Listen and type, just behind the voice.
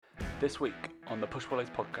This week on the Push Pull Legs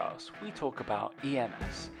podcast, we talk about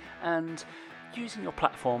EMS and using your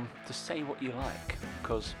platform to say what you like,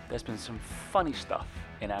 because there's been some funny stuff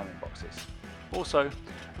in our inboxes. Also,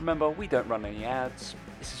 remember, we don't run any ads.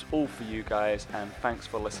 This is all for you guys, and thanks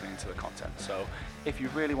for listening to the content. So if you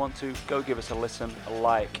really want to, go give us a listen, a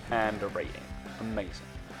like, and a rating. Amazing.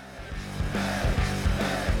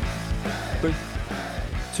 3,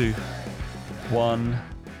 2, 1.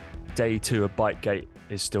 Day 2 of Bitegate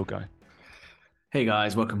is still going. Hey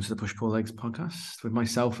guys, welcome to the Push Pull Legs podcast with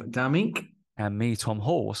myself, Dan Meek. And me, Tom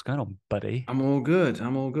Hall. What's going on, buddy? I'm all good.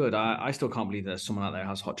 I still can't believe there's someone out there who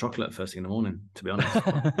has hot chocolate first thing in the morning, to be honest.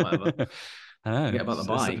 Whatever. I know. Forget about the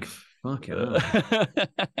bike. Fuck it.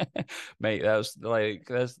 Mate, there's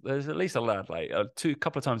at least a lad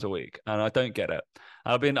couple of times a week, and I don't get it.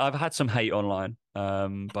 I've had some hate online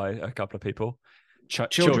by a couple of people.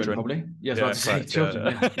 Children, probably. Yes, yeah, I'd say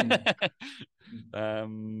children. They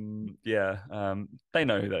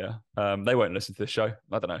know who they are. They won't listen to this show.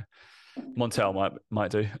 I don't know. Montel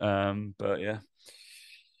might do. But yeah.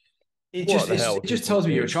 It just tells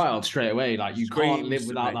me you're a child straight away. Like you can't live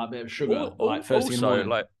without that bit of sugar. First thing in the morning.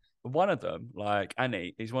 Like one of them, like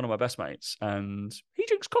Annie, he's one of my best mates, and he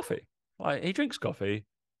drinks coffee. Like he drinks coffee.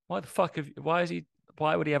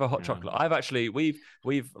 Why would he have a hot chocolate? We've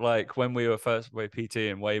like when we were first with PT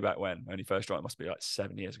and way back when he first joined, it must be like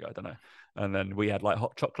 7 years ago, I don't know. And then we had like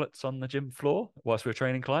hot chocolates on the gym floor whilst we were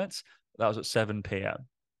training clients. That was at 7 p.m.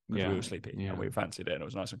 because we were sleepy and we fancied it and it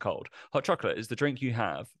was nice and cold. Hot chocolate is the drink you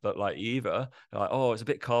have that like either like, oh, it's a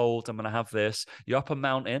bit cold, I'm going to have this. You're up a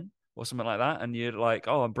mountain or something like that, and you're like,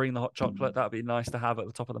 oh, I'm bringing the hot chocolate. That'd be nice to have at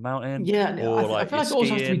the top of the mountain. Yeah, or I feel like it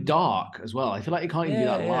also has to be dark as well. I feel like it can't even be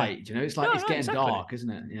that light. You know, it's like it's getting dark, isn't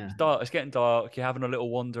it? Yeah, it's getting dark. You're having a little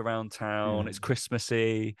wander around town. It's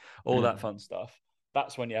Christmassy, all that fun stuff.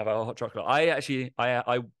 That's when you have a hot chocolate.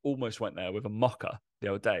 I almost went there with a mocha the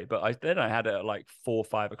other day, but I had it at like 4 or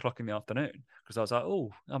 5 o'clock in the afternoon because I was like, oh,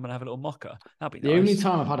 I'm gonna have a little mocha. That'd be nice. The only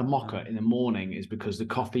time I've had a mocha in the morning is because the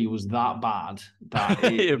coffee was that bad that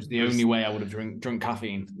it was the only way I would have drunk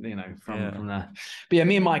caffeine, you know, from there. But yeah,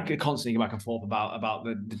 me and Mike constantly go back and forth about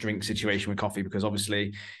the drink situation with coffee, because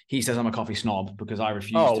obviously he says I'm a coffee snob because I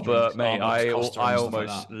refuse to drink. Oh, but mate, I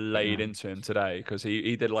almost laid into him today because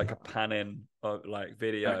he did like a pan-in like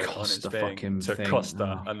video on his thing to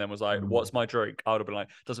Costa, and then was like, what's my drink? I would have been like,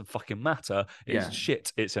 doesn't fucking matter, it's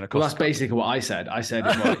shit, it's in a Costa. Well, that's basically what I said. Well, it's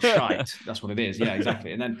shite. That's what it is. Yeah,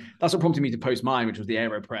 exactly. And then that's what prompted me to post mine, which was the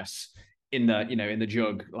AeroPress in the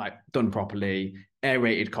jug, like done properly,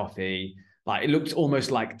 aerated coffee. Like it looked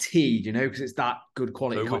almost like tea, you know, because it's that good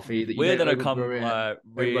quality coffee that you don't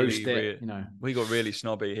roast it. You know, we got really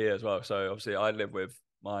snobby here as well. So obviously I live with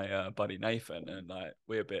my buddy Nathan, and like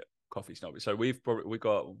we're a bit coffee snobby. So we've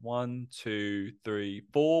got 4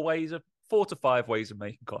 to 5 ways of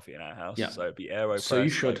making coffee in our house. Yeah. So it'd be AeroPress. So you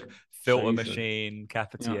should. Filter machine,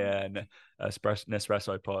 cafetiere,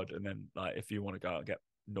 Nespresso pod, and then like if you want to go out and get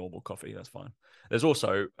normal coffee, that's fine. There's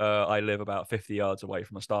also I live about 50 yards away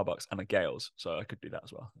from a Starbucks and a Gales, so I could do that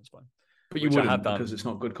as well. That's fine. But you wouldn't, because it's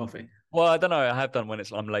not good coffee. Well, I don't know. I have done when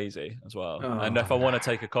I'm lazy as well, and if I want to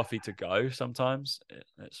take a coffee to go, sometimes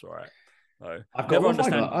it's all right. So I've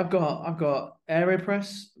got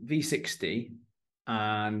AeroPress, V60,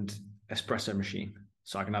 and espresso machine.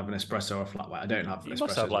 So I can have an espresso or a flat white. I don't have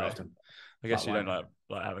espresso very often. I guess you don't like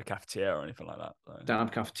have a cafetiere or anything like that. So. Don't have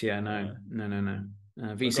cafetiere, no.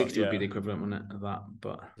 V60 would be the equivalent, wouldn't it, of that?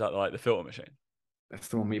 But is that like the filter machine? That's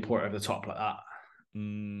the one where you pour it over the top like that.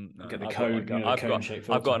 No, get the cone.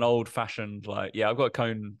 I've got an old fashioned I've got a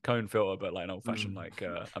cone filter, but like an old fashioned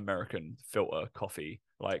American filter coffee.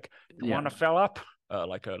 Like you want to fill up.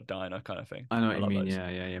 Like a diner kind of thing. I know what you mean. Those.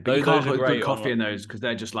 Yeah. But you can't put good coffee in those because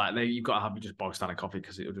they're just like you've got to have just bog standard coffee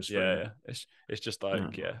because it'll just It's just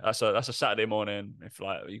like that's a Saturday morning. If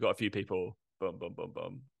like you got a few people,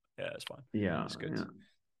 boom, yeah, it's fine. Yeah, it's good.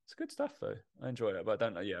 It's good stuff though. I enjoy it, but I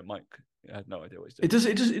don't know. Yeah, Mike, I had no idea what he's doing.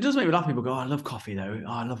 It does make me laugh. People go, oh, I love coffee though.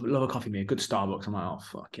 Oh, I love a coffee mate. A good Starbucks. I'm like, oh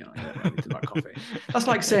fuck yeah, I don't know anything about coffee. That's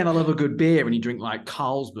like saying I love a good beer and you drink like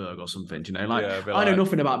Carlsberg or something. You know, I know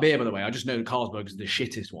nothing about beer, by the way. I just know Carlsberg is the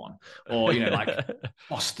shittest one, or you know, like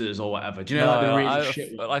Foster's or whatever. Do you know the really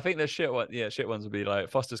shit one? I think the shit one. Yeah, shit ones would be like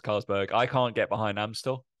Foster's, Carlsberg. I can't get behind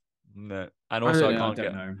Amstel. No, and also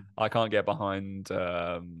I can't get behind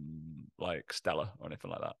like Stella or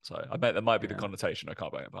anything like that. So I bet there might be the connotation I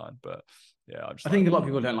can't get behind, but yeah, I think a lot of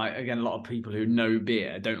people don't like. Again, a lot of people who know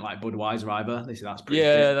beer don't like Budweiser either. They say that's pretty.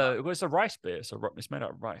 Yeah, it's a rice beer. It's made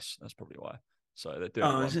out of rice. That's probably why. So they're doing.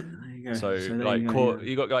 Oh, is it? There you go. So like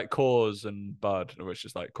you got like Coors and Bud, which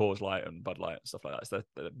is like Coors Light and Bud Light and stuff like that. So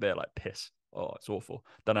they're like piss. Oh, it's awful.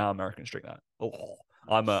 Don't know how Americans drink that. Oh,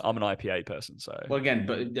 I'm an IPA person, so. Well, again,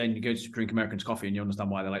 but then you go to drink Americans coffee and you understand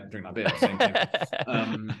why they like to drink that beer. Same thing.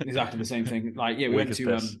 Exactly the same thing. Like, yeah, we went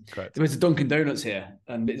to Dunkin' Donuts here,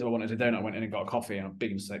 and I wanted a donut. I went in and got a coffee, and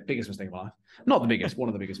biggest mistake of my life. Not the biggest, one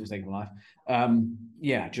of the biggest mistakes of my life.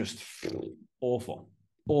 Yeah, just awful.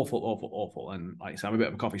 Awful. And like I said, I'm a bit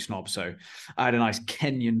of a coffee snob, so I had a nice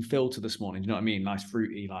Kenyan filter this morning. Do you know what I mean? Nice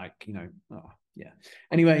fruity, like, you know. Oh, yeah.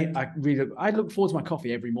 Anyway, I look forward to my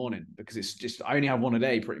coffee every morning because it's just I only have one a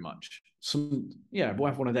day pretty much. But I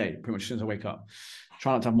have one a day pretty much as soon as I wake up.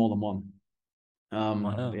 Try not to have more than one.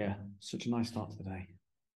 Yeah, such a nice start to the day.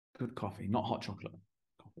 Good coffee, not hot chocolate.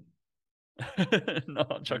 Coffee. Not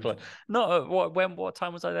hot chocolate. Not what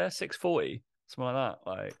time was I there? 6:40. Something like that.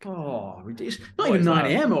 Like, oh, it's not even 9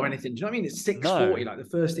 a.m. or anything. Do you know what I mean? It's 6:40, like the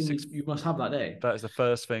first thing you must have that day. That is the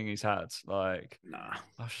first thing he's had. Like, nah.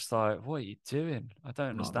 I was just like, what are you doing? I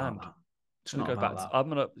don't understand. It's gonna go back.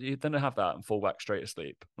 You're gonna have that and fall back straight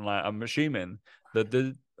asleep. And like, I'm assuming that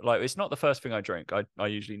it's not the first thing I drink. I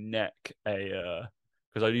usually neck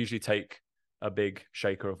because I usually take a big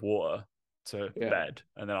shaker of water to bed,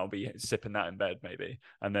 and then I'll be sipping that in bed maybe,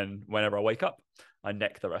 and then whenever I wake up, I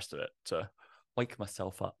neck the rest of it to wake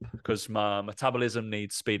myself up because my metabolism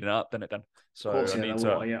needs speeding up, then. So I need to.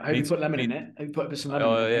 Water, yeah. Have you put lemon in it? Have you put some lemon?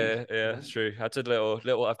 Oh yeah, it's true. I did little.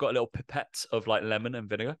 I've got a little pipette of like lemon and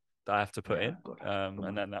vinegar that I have to put in,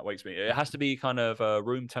 and then that wakes me. It has to be kind of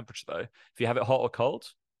room temperature though. If you have it hot or cold,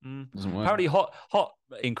 doesn't work. Apparently hot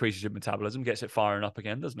increases your metabolism, gets it firing up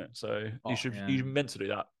again, doesn't it? So you're meant to do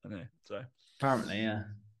that. So apparently, yeah.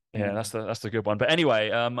 Yeah, that's the good one. But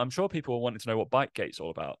anyway, I'm sure people wanted to know what Bikegate's all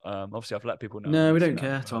about. Obviously, I've let people know. No, we don't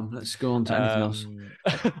care, Tom. Let's go on to anything else.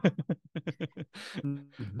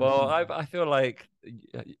 Well, I feel like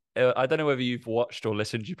I don't know whether you've watched or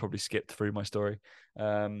listened. You probably skipped through my story.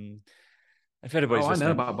 If anybody's listening,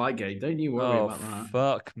 I know about Bikegate. Don't you worry about that.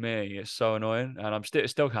 Fuck me, it's so annoying, and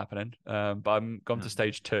it's still happening. But I'm gone to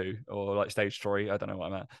stage 2 or like stage 3. I don't know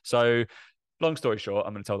what I'm at. So. Long story short,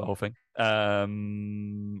 I'm going to tell the whole thing.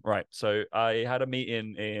 Right. So I had a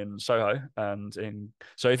meeting in Soho,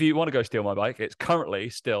 so if you want to go steal my bike, it's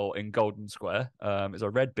currently still in Golden Square. It's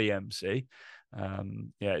a red BMC.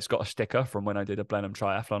 It's got a sticker from when I did a Blenheim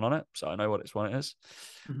Triathlon on it, so I know what one it is.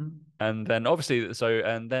 Mm-hmm. And then obviously,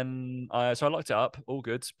 I locked it up, all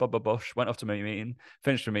good. Bosh, went off to my meeting,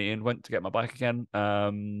 finished the meeting, went to get my bike again.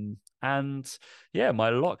 And yeah, my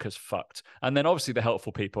lock has fucked. And then obviously the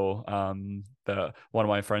helpful people, one of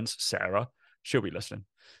my friends, Sarah, she'll be listening.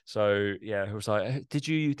 So yeah, it was like, did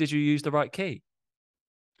you use the right key?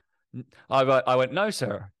 I went, no,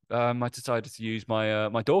 Sarah. I decided to use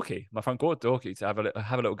my door key, my front door key, to have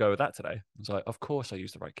a little go with that today. I was like, of course I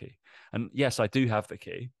used the right key, and yes, I do have the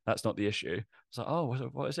key. That's not the issue. I was like, oh,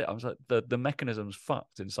 what is it? I was like, the mechanism's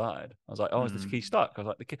fucked inside. I was like, oh, is this key stuck? I was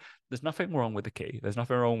like, the key. There's nothing wrong with the key. There's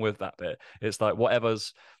nothing wrong with that bit. It's like whatever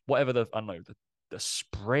the I don't know the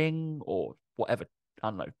spring or whatever, I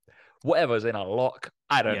don't know. Whatever's in a lock,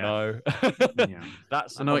 I don't know.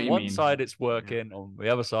 That's on one side it's working, on the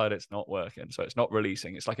other side it's not working. So it's not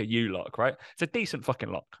releasing. It's like a U-lock, right? It's a decent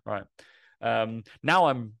fucking lock, right? Now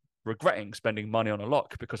I'm regretting spending money on a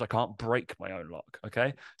lock because I can't break my own lock.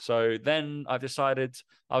 Okay. So then I've decided,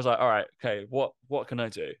 I was like, all right, okay, what can I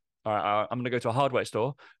do? All right, I'm gonna go to a hardware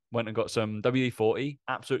store. Went and got some WD-40,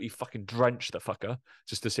 absolutely fucking drenched the fucker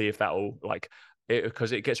just to see if that'll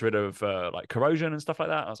because it gets rid of like corrosion and stuff like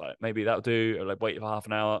that. I was like, maybe that'll do. Like, wait for half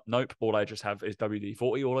an hour. Nope. All I just have is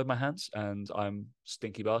WD-40 all over my hands, and I'm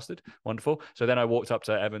stinky bastard. Wonderful. So then I walked up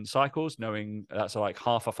to Evans Cycles, knowing that's like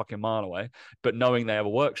half a fucking mile away, but knowing they have a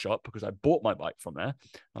workshop because I bought my bike from there.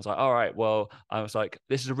 I was like, all right, well, I was like,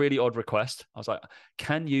 this is a really odd request. I was like,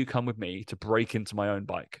 can you come with me to break into my own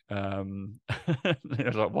bike? I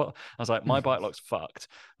was like, what? I was like, my bike lock's fucked.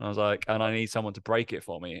 And I was like, and I need someone to break it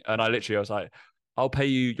for me. And I was like, I'll pay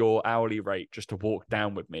you your hourly rate just to walk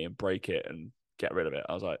down with me and break it and get rid of it.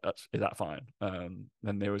 I was like, is that fine?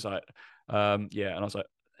 Then they was like, yeah. And I was like,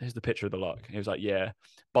 here's the picture of the lock. He was like, yeah,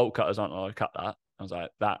 bolt cutters aren't allowed to cut that. I was like,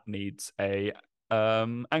 that needs a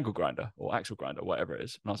angle grinder or axle grinder, whatever it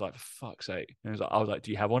is. And I was like, for fuck's sake. And I was like,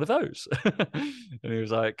 do you have one of those? And he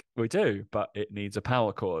was like, we do, but it needs a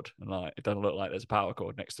power cord. And like, it doesn't look like there's a power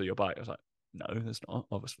cord next to your bike. I was like, no, there's not,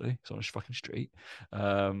 obviously. It's on a fucking street.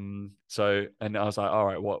 So, and I was like, all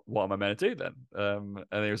right, what am I meant to do then?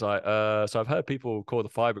 And he was like, so I've heard people call the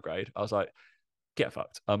fiber grade. I was like, get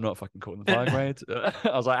fucked. I'm not fucking calling the fiber grade.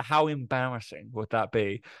 I was like, how embarrassing would that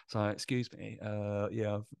be? So, like, excuse me,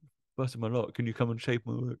 yeah, I've busted my lock. Can you come and shape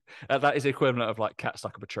my look? That is the equivalent of like cat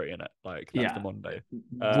stuck up a tree in it. Like, that's the modern day.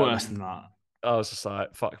 Worse than that. I was just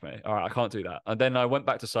like, fuck me. All right, I can't do that. And then I went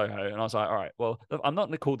back to Soho and I was like, all right, well, I'm not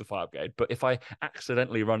going to call the fire brigade, but if I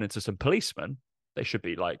accidentally run into some policemen, they should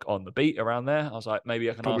be like on the beat around there. I was like, maybe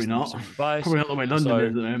I can Probably ask them for not. some advice. Probably not the way London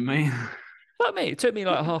is, though, mate. But me, it took me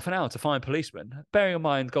like half an hour to find policemen. Bearing in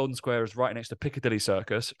mind, Golden Square is right next to Piccadilly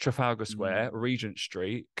Circus, Trafalgar Square, Regent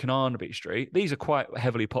Street, Carnaby Street. These are quite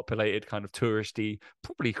heavily populated, kind of touristy,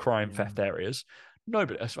 probably crime theft areas.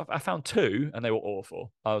 Nobody. I found two, and they were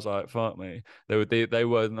awful. I was like, "Fuck me." They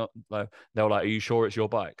were not like. They were like, "Are you sure it's your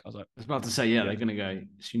bike?" I was like, I was about to say, yeah, they're gonna go.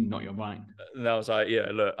 It's not your bike. and I was like,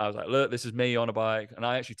 "Yeah, look." I was like, "Look, this is me on a bike." And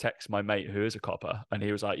I actually text my mate who is a copper, and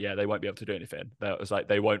he was like, "Yeah, they won't be able to do anything." That was like,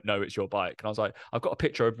 "They won't know it's your bike." And I was like, "I've got a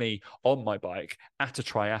picture of me on my bike at a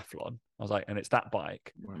triathlon." I was like, "And it's that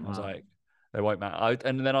bike." I was like, "They won't matter."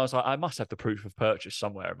 And then I was like, "I must have the proof of purchase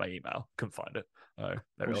somewhere in my email." Couldn't find it. Oh,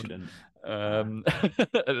 very odd.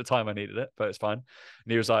 At the time I needed it, but it's fine.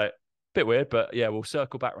 And he was like, bit weird, but yeah, we'll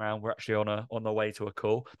circle back round. We're actually on the way to a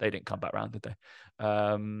call. They didn't come back round, did they?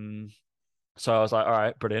 So I was like, all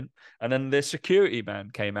right, brilliant. And then the security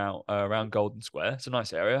man came out around Golden Square. It's a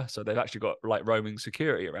nice area, so they've actually got like roaming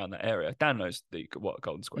security around that area. Dan knows what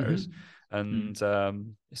Golden Square is, and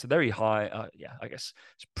it's a very high. Yeah, I guess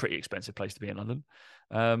it's a pretty expensive place to be in London.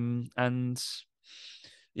 And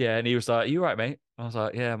yeah, and he was like, "Are you right, mate?" I was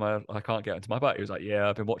like, "Yeah, I can't get into my bike." He was like, "Yeah,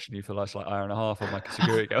 I've been watching you for the last like hour and a half on my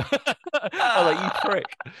security go." I was like, "You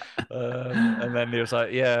prick!" And then he was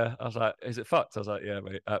like, "Yeah." I was like, "Is it fucked?" I was like, "Yeah,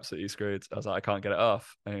 mate, absolutely screwed." I was like, "I can't get it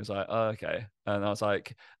off," and he was like, "Oh, okay." And I was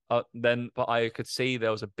like, but I could see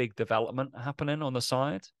there was a big development happening on the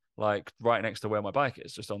side, like right next to where my bike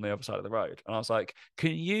is, just on the other side of the road. And I was like,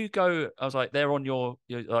 "Can you go?" I was like, "They're on your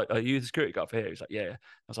like, are you the security guard for here?" He's like, "Yeah."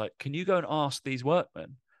 I was like, "Can you go and ask these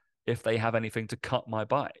workmen if they have anything to cut my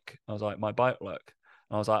bike?" I was like, "My bike look."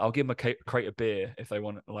 And I was like, "I'll give them a crate of beer if they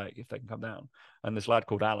want, like, if they can come down." And this lad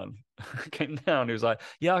called Alan came down. He was like,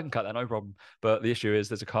 "Yeah, I can cut that, no problem. But the issue is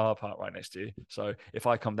there's a car park right next to you. So if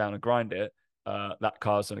I come down and grind it, that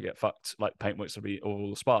car's going to get fucked. Like paintworks will be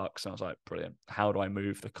all the sparks." And I was like, "Brilliant. How do I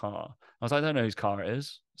move the car?" I was like, "I don't know whose car it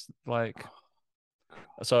is." It's like,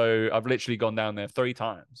 so I've literally gone down there 3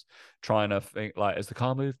 times trying to think, like, is the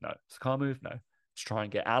car moved? No. Is the car moved? No. Just try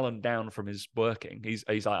and get Alan down from his working. He's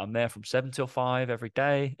like, "I'm there from 7 till 5 every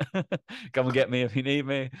day. Come and get me if you need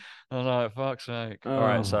me." I was like, "Fuck's sake." All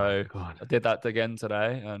right. So I did that again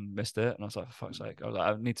today and missed it. And I was like, "For fuck's sake." I was like,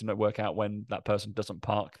 I need to work out when that person doesn't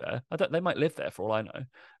park there. They might live there for all I know.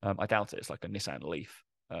 I doubt it. It's like a Nissan Leaf.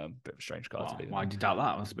 Bit of a strange car to be. Why did you doubt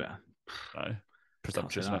that? That's a bit. No,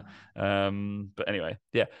 presumptuous. But anyway,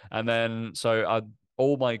 yeah. And then so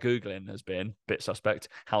all my Googling has been bit suspect,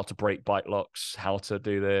 how to break bike locks, how to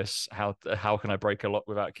do this, how can I break a lock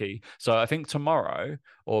without key. So I think tomorrow,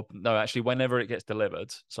 or no, actually whenever it gets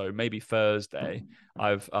delivered, so maybe Thursday,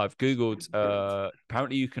 I've Googled,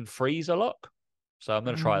 apparently you can freeze a lock. So I'm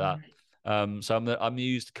going to try that. So I'm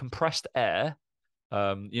used compressed air.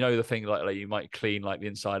 The thing like you might clean like the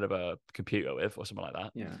inside of a computer with or something like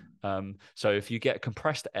that. Yeah. So if you get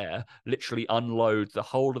compressed air, literally unload the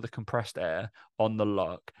whole of the compressed air on the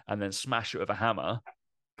lock and then smash it with a hammer.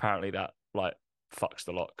 Apparently that like fucks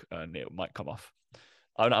the lock and it might come off.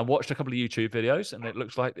 I watched a couple of YouTube videos and it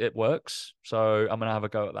looks like it works. So I'm gonna have a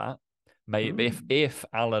go at that. Maybe if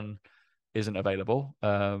Alan isn't available.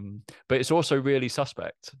 But it's also really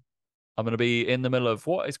suspect. I'm going to be in the middle of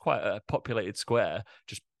what is quite a populated square,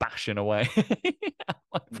 just bashing away.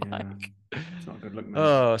 It's not a good look,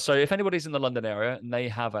 man. So if anybody's in the London area and they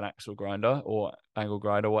have an axle grinder or angle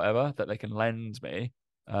grinder, or whatever, that they can lend me,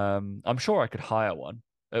 I'm sure I could hire one.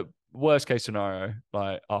 Worst case scenario,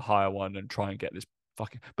 like I'll hire one and try and get this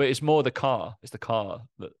fucking. But it's more the car. It's the car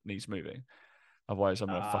that needs moving. Otherwise, I'm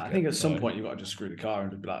gonna fuck it. I think at some point you've got to just screw the car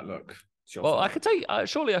and just be like, "Look." Well, I could take.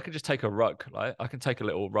 Surely, I could just take a rug. Like I can take a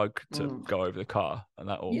little rug to go over the car, and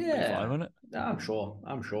that will be fine, won't it? I'm sure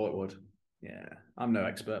it would. Yeah, I'm no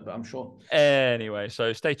expert, but I'm sure. Anyway,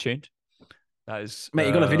 so stay tuned. That is, mate.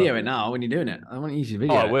 You got to video it now when you're doing it. I want you to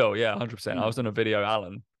video. Oh, I will. Yeah, 100%. I was in a video.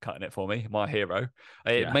 Alan cutting it for me, my hero.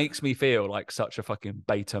 It makes me feel like such a fucking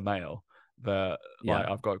beta male that like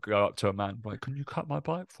I've got to go up to a man like, "Can you cut my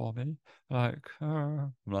bike for me?" Like,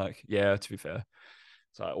 I'm like, yeah. To be fair.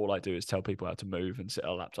 So all I do is tell people how to move and sit at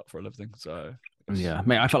a laptop for a living. So yeah,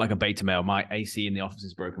 mate, I felt like a beta male. My AC in the office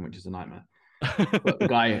is broken, which is a nightmare. But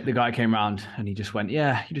the guy came around and he just went,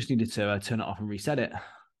 "Yeah, you just needed to turn it off and reset it."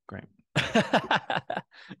 Great,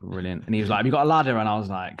 brilliant. And he was like, "Have you got a ladder?" And I was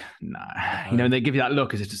like, "Nah." You know, and they give you that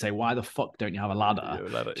look as if to say, "Why the fuck don't you have a ladder?"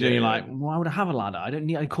 You're like, "Why would I have a ladder? I don't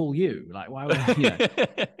need. I call you. Like, why would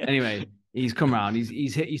I?" Anyway. He's come around.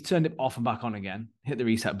 He's turned it off and back on again. Hit the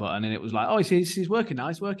reset button, and it was like, oh, he's working now.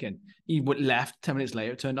 It's working. He left 10 minutes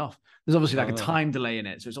later. It turned off. There's obviously like a time delay in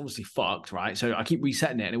it, so it's obviously fucked, right? So I keep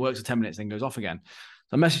resetting it, and it works for 10 minutes, then goes off again.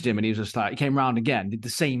 So I messaged him, and he was just like, he came around again, did the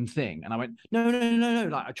same thing, and I went, no.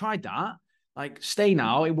 Like I tried that. Like stay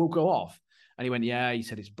now, it will go off. And he went, yeah. He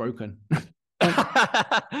said it's broken.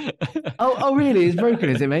 oh, really? It's broken,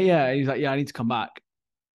 is it, mate? Yeah. He's like, yeah, I need to come back.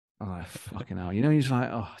 I'm like, fucking hell. You know, he's like,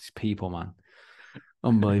 oh, it's people, man.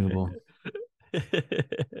 Unbelievable.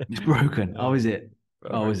 It's broken. Oh, is it?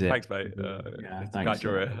 Oh, is it? Thanks, mate. Yeah, thanks.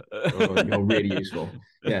 You're really useful.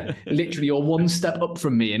 Yeah, literally, you're one step up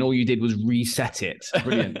from me, and all you did was reset it.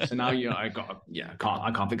 Brilliant. So now I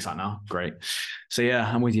can't fix that now. Great. So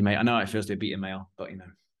yeah, I'm with you, mate. I know it feels to beat a male, but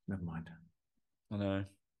never mind. I know.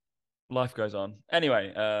 Life goes on.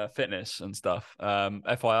 Anyway, fitness and stuff.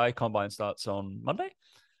 FYI, Combine starts on Monday.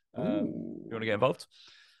 You want to get involved?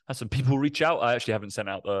 Had some people reach out. I actually haven't sent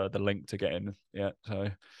out the link to get in yet, so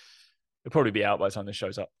it'll probably be out by the time this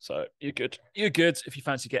shows up. So you're good. You're good if you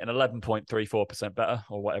fancy getting 11.34% better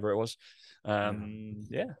or whatever it was.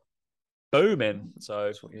 Yeah. Booming. So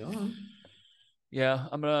that's what you are. Yeah,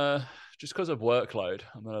 I'm gonna just because of workload,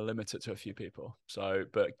 I'm gonna limit it to a few people. So,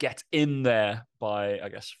 but get in there by I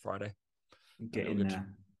guess Friday. Get in there.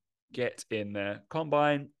 Get in there.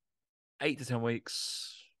 Combine 8 to 10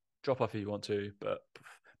 weeks. Drop off if you want to, but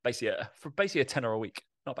basically a tenner a week.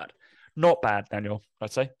 Not bad. Not bad, Daniel,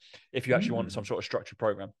 I'd say. If you actually want some sort of structured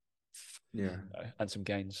program. Yeah. And some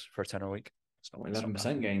gains for a tenner a week. It's not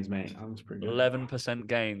 11% gains, mate. That was pretty good. 11%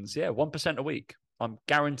 gains. Yeah, 1% a week. I'm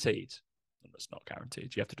guaranteed. It's not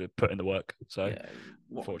guaranteed. You have to put in the work. So, yeah.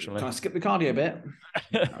 Unfortunately. Can I skip the cardio bit?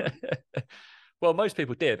 Well, most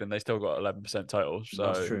people did, and they still got 11% total. So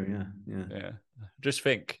that's true. Yeah. Just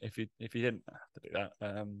think if you didn't have to do that,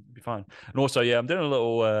 it'd be fine. And also, I'm doing a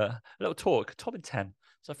little talk, top in 10.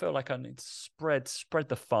 So I feel like I need to spread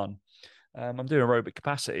the fun. I'm doing aerobic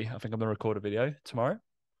capacity. I think I'm going to record a video tomorrow,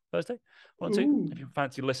 Thursday. If you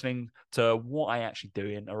fancy listening to what I actually do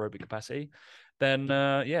in aerobic capacity, then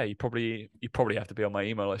you probably have to be on my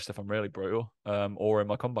email list if I'm really brutal, or in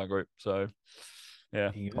my Combine group. So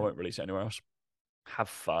I won't release it anywhere else. Have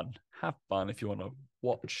fun if you want to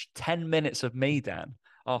watch 10 minutes of me, Dan,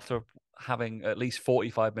 after having at least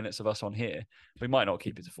 45 minutes of us on here. We might not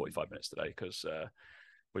keep it to 45 minutes today because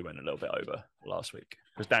we went a little bit over last week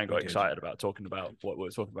because Dan got excited about talking about what we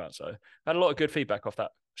were talking about. So I had a lot of good feedback off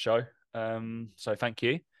that show. So thank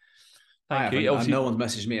you. Thank you. No one's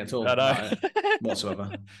messaged me at all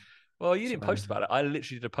whatsoever. Well, you didn't post about it. I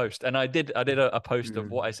literally did a post, and I did a post of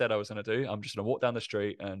what I said I was going to do. I'm just going to walk down the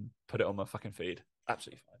street and put it on my fucking feed.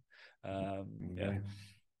 Absolutely fine. Yeah.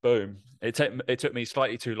 Boom. It took me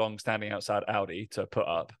slightly too long standing outside Audi to put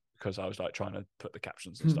up because I was like trying to put the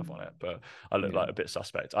captions and stuff on it, but I looked like a bit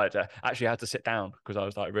suspect. I actually had to sit down because I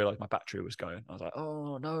was like, I realized my battery was going. I was like,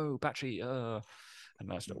 oh no, battery. And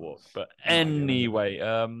I still walk. But anyway,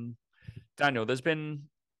 Daniel, there's been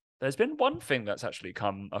one thing that's actually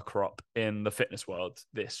come a crop in the fitness world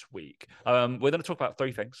this week. We're going to talk about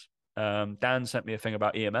 3 things. Dan sent me a thing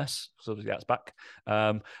about EMS, so obviously that's back.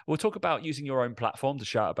 We'll talk about using your own platform to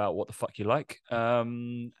shout about what the fuck you like.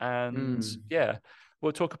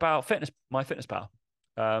 We'll talk about MyFitnessPal.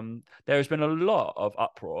 There has been a lot of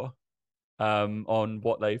uproar on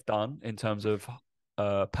what they've done in terms of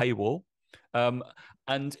paywall.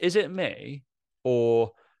 And is it me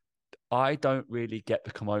or I don't really get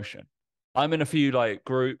the commotion? I'm in a few like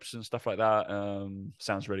groups and stuff like that.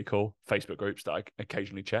 Sounds really cool. Facebook groups that I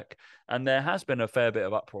occasionally check. And there has been a fair bit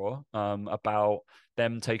of uproar about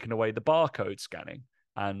them taking away the barcode scanning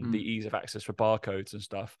and the ease of access for barcodes and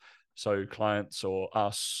stuff. So clients or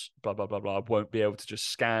us, blah, blah, blah, blah, won't be able to just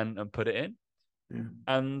scan and put it in. Yeah.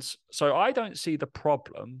 And so I don't see the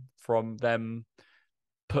problem from them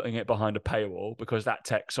putting it behind a paywall because that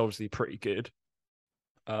tech's obviously pretty good.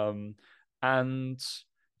 And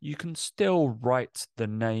you can still write the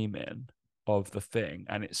name in of the thing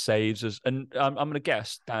and it saves us. And I'm going to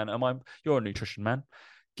guess, Dan, you're a nutrition man,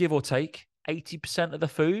 give or take 80% of the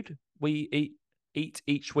food we eat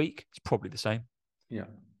each week, it's probably the same. Yeah.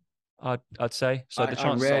 I'd say. So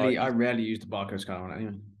I rarely use the barcode scanner on it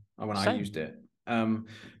anyway. When I used it.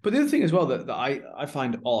 But the other thing as well that I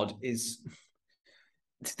find odd is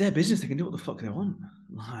it's their business. They can do what the fuck they want.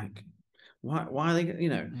 Like, why are they,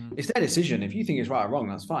 it's their decision. If you think it's right or wrong,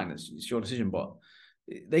 that's fine. It's your decision, but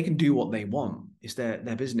they can do what they want. It's their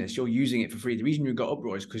business. You're using it for free. The reason you got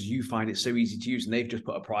uproar is because you find it so easy to use and they've just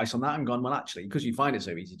put a price on that and gone, well, actually, because you find it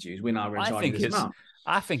so easy to use, we're now going to charge you this amount.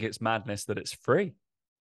 I think it's madness that it's free.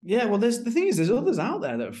 Yeah, well, the thing is, there's others out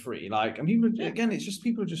there that are free. Like, and people again, it's just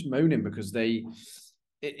people are just moaning because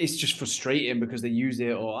it's just frustrating because they use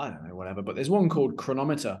it or I don't know, whatever. But there's one called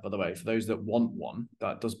Chronometer, by the way, for those that want one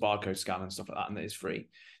that does barcode scan and stuff like that, and that is free.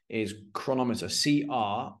 Is Chronometer,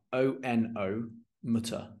 CRONO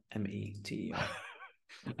Mutter, METER.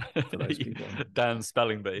 For those people, Dan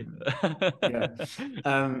Spelling Bee. Yeah.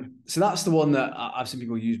 So that's the one that I've seen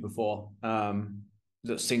people use before.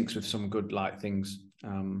 That syncs with some good like things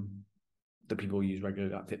that people use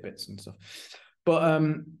regularly, like Fitbits and stuff. But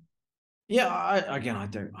yeah, I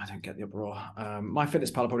don't get the uproar. My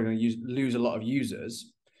Fitness Pal are probably going to lose a lot of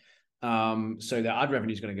users. So their ad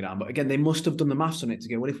revenue is going to go down. But again, they must have done the maths on it to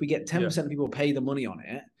go, well, if we get 10% of people pay the money on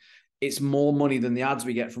it, it's more money than the ads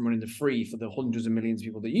we get from running the free for the hundreds of millions of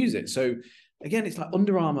people that use it. So again, it's like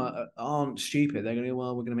Under Armour aren't stupid. They're going to go,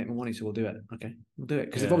 well, we're going to make more money, so we'll do it. Okay, we'll do it.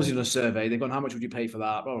 Because they've obviously done a survey. They've gone, how much would you pay for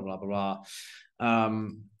that? Blah, blah, blah, blah, blah.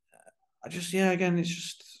 Again, it's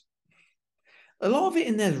just a lot of it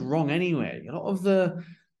in there is wrong anyway. A lot of the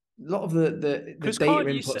data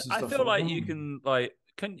inputs and stuff. I feel like you can like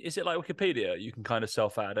is it like Wikipedia? You can kind of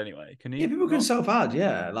self-add anyway. Can you? Yeah, people can self-add.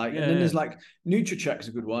 Yeah, and then there's like NutriCheck is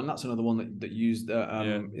a good one. That's another one that used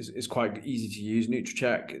is quite easy to use.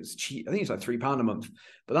 NutriCheck is cheap. I think it's like £3 a month,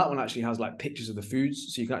 but that one actually has like pictures of the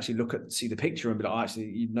foods, so you can actually see the picture and be like, oh,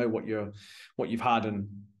 actually, you know what you've had, and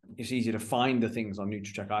it's easier to find the things on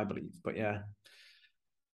NutriCheck, I believe. But yeah.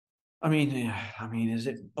 I mean, is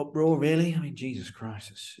it uproar really? I mean, Jesus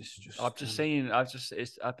Christ, it's just.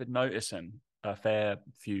 I've been noticing a fair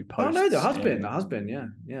few posts. Oh no, there has been,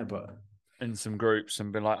 yeah, but in some groups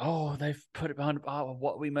and been like, oh, they've put it behind. Oh,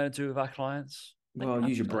 what are we meant to do with our clients? Well,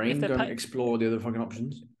 use your brain, go and explore the other fucking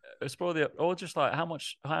options. Or just like how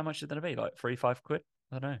much is it going to be? Like £3-5?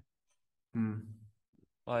 I don't know.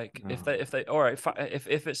 Like if they all right,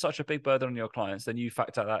 if it's such a big burden on your clients, then you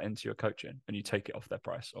factor that into your coaching and you take it off their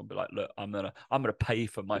price and be like, look, I'm gonna pay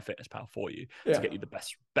for my Fitness Pal for you to get you the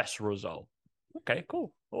best result. Okay,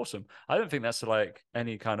 cool, awesome. I don't think that's like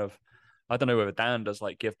any kind of, I don't know whether Dan does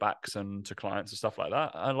like give backs and to clients and stuff like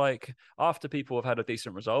that. I like after people have had a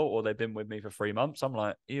decent result or they've been with me for 3 months, I'm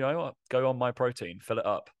like, you know what, go on My Protein, fill it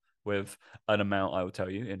up with an amount I will tell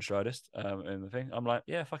you in Stridist in the thing. I'm like,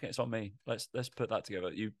 yeah, fuck it, it's on me. Let's put that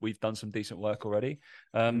together. We've done some decent work already.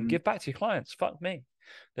 Give back to your clients. Fuck me,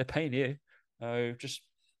 they're paying you. Just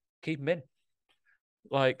keep them in.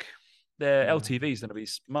 Like their LTV is going to be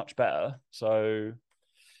much better. So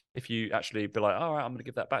if you actually be like, all right, I'm going to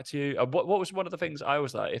give that back to you. What was one of the things I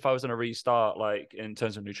was like, if I was going to restart, like in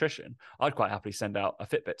terms of nutrition, I'd quite happily send out a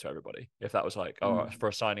Fitbit to everybody. If that was like, for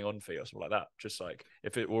a signing on fee or something like that. Just like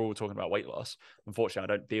if we're all talking about weight loss,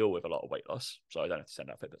 unfortunately, I don't deal with a lot of weight loss, so I don't have to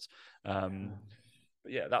send out Fitbits.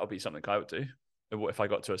 But yeah, that would be something I would do. If I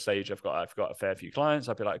got to a stage, I've got a fair few clients,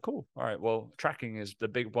 I'd be like, cool. All right, well, tracking is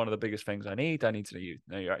one of the biggest things I need. I need to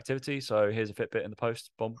know your activity. So here's a Fitbit in the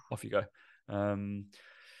post. Boom, off you go.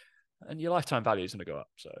 And your lifetime value is going to go up.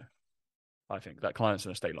 So I think that client's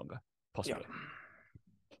going to stay longer, possibly,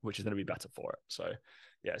 which is going to be better for it. So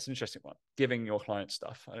yeah, it's an interesting one. Giving your clients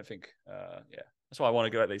stuff. I don't think, that's why I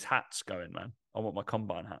want to get these hats going, man. I want my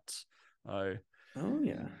Combine hats. Oh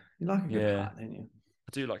yeah. You like a good hat, don't you?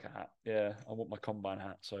 I do like a hat. Yeah. I want my Combine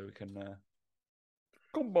hat so we can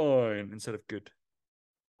combine instead of good.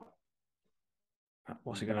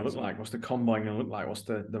 What's it going to look like? What's the Combine going to look like? What's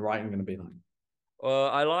the writing going to be like?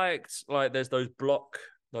 I liked like there's those block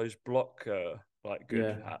like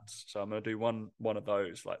good hats. So I'm gonna do one of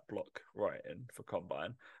those like block writing for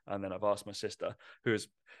Combine, and then I've asked my sister, who is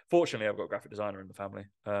fortunately I've got a graphic designer in the family,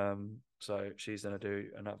 so she's gonna do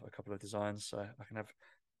a couple of designs. So I can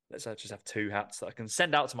let's just have 2 hats that I can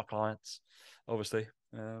send out to my clients. Obviously,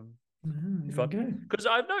 fun because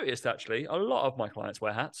I've noticed actually a lot of my clients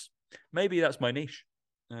wear hats. Maybe that's my niche.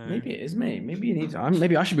 Maybe it is me. Maybe you need to.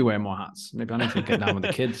 Maybe I should be wearing more hats. Maybe I need to get down with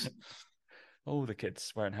the kids. All the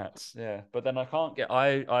kids wearing hats, yeah. But then I can't get.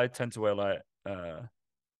 I tend to wear like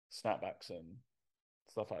snapbacks and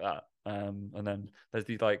stuff like that. And then there's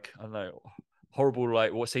these like I don't know, horrible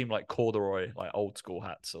like what seem like corduroy like old school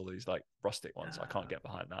hats. All these like rustic ones. I can't get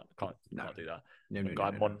behind that. Can't do that.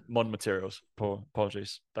 No. Mon materials.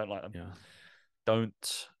 Apologies. Don't like them. Yeah.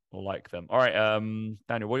 Don't like them. All right,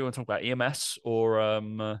 Daniel, what do you want to talk about? EMS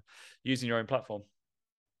or using your own platform?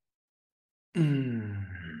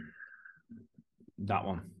 That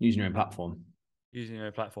one. Using your own platform. Using your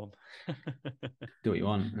own platform. Do what you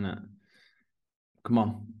want, innit? Come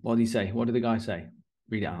on. What did he say? What did the guy say?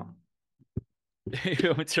 Read it out. You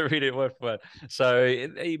want me to read it word for word? So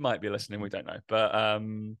he might be listening. We don't know, but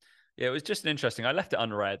Yeah, it was just an interesting. I left it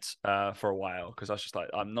unread for a while because I was just like,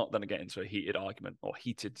 I'm not going to get into a heated argument or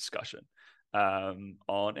heated discussion on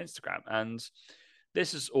Instagram. And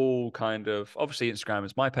this is all kind of, obviously Instagram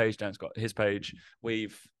is my page, Dan's got his page.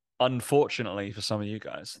 We've, unfortunately for some of you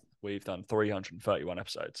guys, we've done 331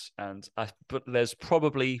 episodes, but there's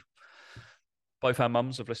probably both our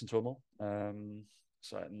mums have listened to them all.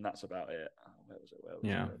 So and that's about it. Where was it?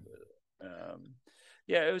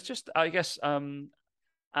 Yeah, it was just, I guess,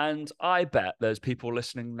 and I bet there's people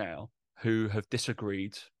listening now who have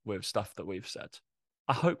disagreed with stuff that we've said.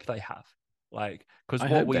 I hope they have. Like, because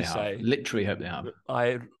what we say, literally hope they have.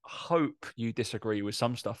 I hope you disagree with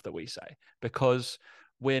some stuff that we say, because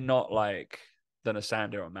we're not like the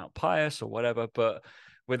Nasanda or Mount Pius or whatever, but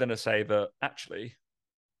we're going to say that actually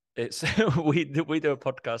it's we do a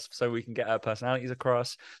podcast so we can get our personalities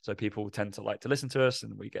across, so people tend to like to listen to us,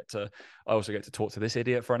 and I also get to talk to this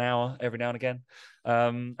idiot for an hour every now and again,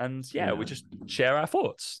 we just share our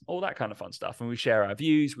thoughts, all that kind of fun stuff, and we share our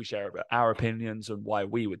views, we share about our opinions and why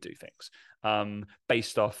we would do things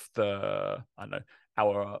based off our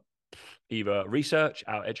either research,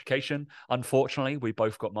 our education. Unfortunately, we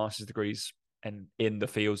both got master's degrees in the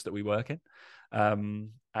fields that we work in,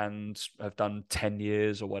 and have done 10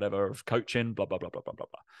 years or whatever of coaching, blah, blah, blah, blah, blah, blah,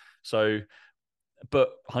 blah. So, but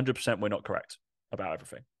 100% we're not correct about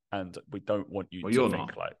everything. And we don't want you to think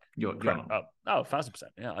not. Like you're not. 1,000%.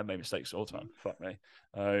 Yeah, I make mistakes all the time. Fuck me.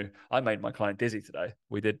 I made my client dizzy today.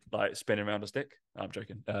 We did like spinning around a stick. I'm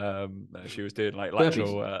joking. She was doing like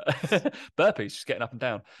lateral burpees, just getting up and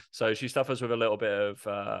down. So she suffers with a little bit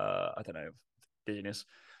of dizziness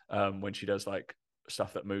when she does like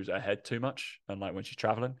stuff that moves her head too much, and like when she's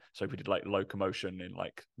traveling. So we did like locomotion in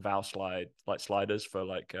like valve sliders for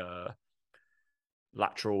like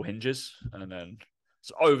lateral hinges, and then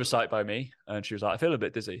it's oversight by me, and she was like, I feel a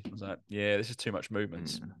bit dizzy. I was like, yeah, this is too much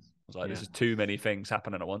movements. I was like, this is too many things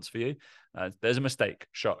happening at once for you. There's a mistake.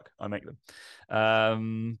 Shock. I make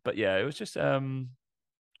them. But yeah, it was just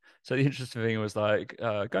so the interesting thing was like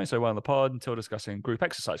going so well in the pod until discussing group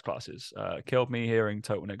exercise classes. Killed me hearing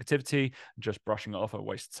total negativity, just brushing it off a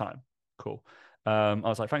waste of time. Cool. I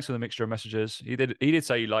was like, thanks for the mixture of messages. He did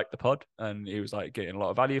say he liked the pod, and he was like getting a lot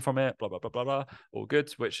of value from it, blah, blah, blah, blah, blah. All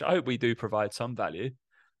good, which I hope we do provide some value.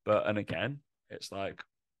 And again, it's like,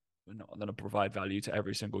 we're not going to provide value to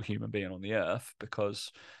every single human being on the earth,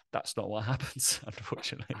 because that's not what happens,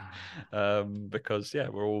 unfortunately. Because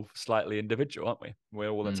we're all slightly individual, aren't we? We're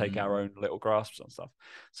all going to take our own little grasps on stuff.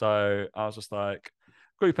 So I was just like,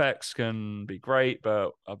 Group X can be great,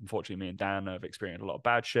 but unfortunately me and Dan have experienced a lot of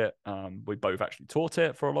bad shit. We both actually taught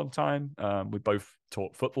it for a long time. We both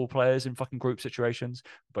taught football players in fucking group situations.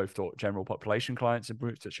 We both taught general population clients in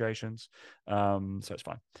group situations. So it's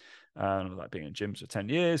fine. Like being in gyms for 10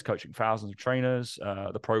 years, coaching thousands of trainers.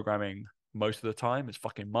 The programming most of the time is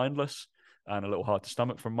fucking mindless and a little hard to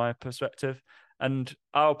stomach from my perspective. And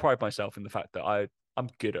I'll pride myself in the fact that I'm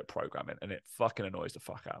good at programming, and it fucking annoys the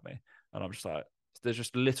fuck out of me. And I'm just like, there's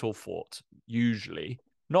just little thought, usually,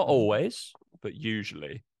 not always, but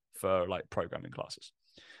usually, for like programming classes.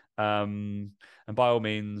 And by all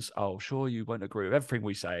means, sure you won't agree with everything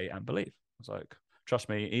we say and believe. I was like, trust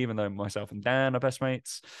me, even though myself and Dan are best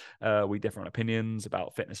mates, we differ on opinions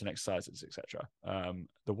about fitness and exercises, etc.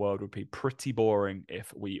 The world would be pretty boring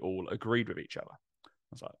if we all agreed with each other.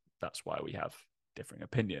 I was like, that's why we have differing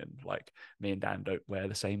opinion. Like, me and Dan don't wear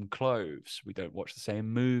the same clothes, we don't watch the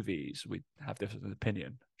same movies, we have different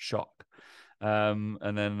opinion. Shock. And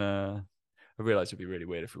then I realized it'd be really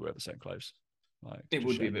weird if we wear the same clothes. Like, it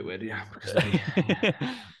would be a bit weird, yeah.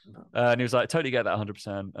 And he was like, totally get that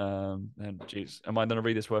 100%. And geez, am I going to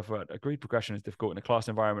read this word for word? Agreed progression is difficult in a class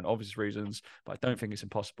environment, obvious reasons, but I don't think it's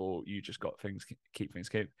impossible. You just got keep things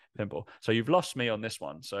simple. So you've lost me on this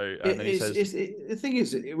one. So and then he says, the thing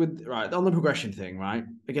is, right on the progression thing, right?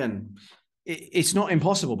 Again, it's not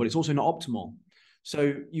impossible, but it's also not optimal.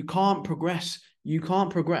 So you can't progress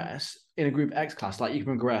in a group X class like you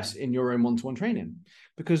can progress in your own one-to-one training,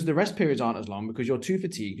 because the rest periods aren't as long, because you're too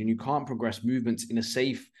fatigued and you can't progress movements in a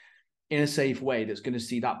safe way that's going to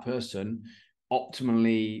see that person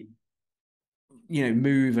optimally,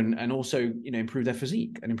 move and also, improve their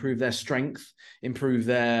physique and improve their strength, improve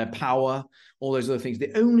their power, all those other things.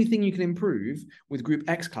 The only thing you can improve with group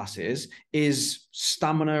X classes is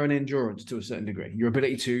stamina and endurance to a certain degree, your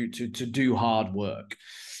ability to do hard work.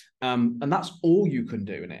 And that's all you can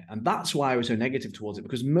do in it. And that's why I was so negative towards it,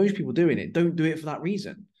 because most people doing it don't do it for that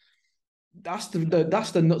reason. That's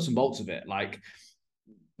the nuts and bolts of it. Like,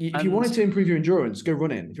 if you wanted to improve your endurance, go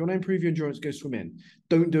running. If you want to improve your endurance, go swimming.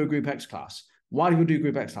 Don't do a group X class. Why do people do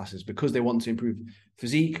group X classes? Because they want to improve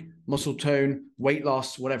physique, muscle tone, weight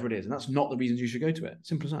loss, whatever it is. And that's not the reasons you should go to it.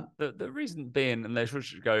 Simple as that. The reason being, and they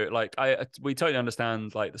should go, like, we totally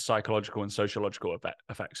understand like the psychological and sociological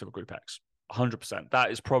effects of a group X. 100%.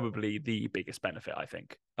 That is probably the biggest benefit, I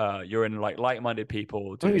think. You're in like like-minded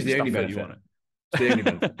people doing the stuff only that benefit. you want to. The only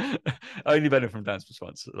benefit. Only benefit from dance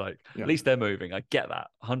response. Like, at least they're moving. I get that.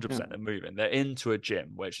 100% they're moving. They're into a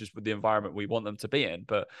gym, which is with the environment we want them to be in.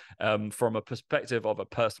 But from a perspective of a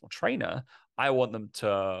personal trainer, I want them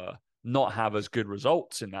to not have as good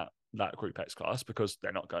results in that group X class because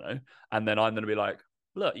they're not going to. And then I'm going to be like,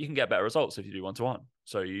 look, you can get better results if you do one-to-one.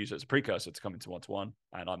 So you use it as a precursor to come into one-to-one,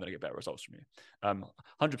 and I'm going to get better results from you.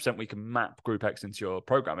 100% we can map Group X into your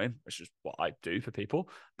programming, which is what I do for people,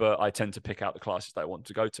 but I tend to pick out the classes that I want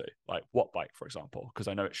to go to, like Wattbike, for example, because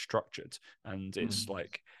I know it's structured and it's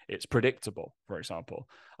like, it's predictable, for example.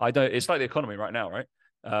 It's like the economy right now, right?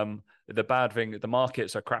 The bad thing, the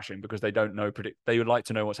markets are crashing because they don't know, they would like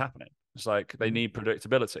to know what's happening. It's like they need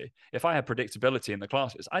predictability. If I have predictability in the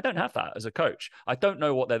classes, I don't have that as a coach. I don't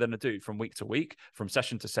know what they're going to do from week to week, from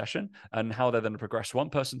session to session, and how they're going to progress one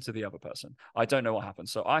person to the other person. I don't know what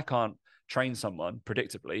happens. So I can't train someone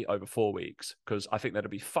predictably over 4 weeks because I think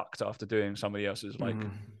that'd be fucked after doing somebody else's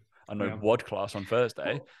WOD class on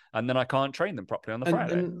Thursday, and then I can't train them properly on the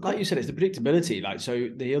Friday. And like you said, it's the predictability. Like, so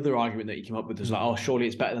the other argument that you came up with is like, oh, surely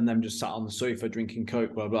it's better than them just sat on the sofa drinking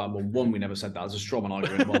Coke, blah, blah. Well, one, we never said that. As a strawman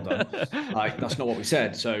argument. Well done. Like, that's not what we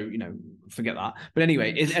said. So, forget that. But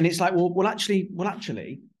anyway, it's like, well, actually,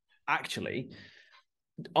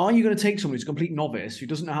 are you going to take someone who's a complete novice, who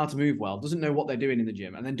doesn't know how to move well, doesn't know what they're doing in the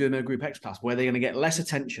gym, and then do them in a group X class where they're going to get less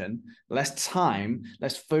attention, less time,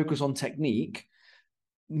 less focus on technique?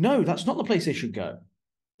 No, that's not the place they should go.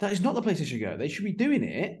 That is not the place they should go. They should be doing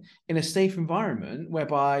it in a safe environment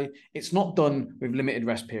whereby it's not done with limited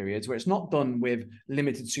rest periods, where it's not done with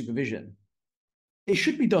limited supervision. It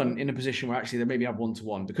should be done in a position where actually they maybe have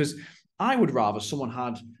one-to-one, because I would rather someone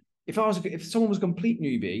had, if someone was a complete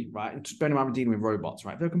newbie, right, and bearing in mind we're dealing with robots,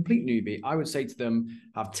 right, if they're a complete newbie, I would say to them,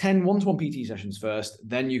 have 10 one-to-one PT sessions first,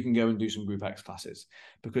 then you can go and do some group X classes,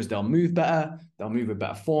 because they'll move better, they'll move with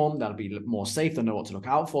better form, they'll be more safe, they'll know what to look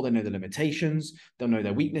out for, they know the limitations, they'll know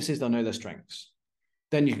their weaknesses, they'll know their strengths.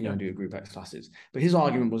 Then you can go and do group X classes. But his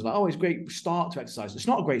argument was like, oh, it's a great start to exercise. It's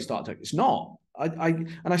not a great start to exercise. It's not.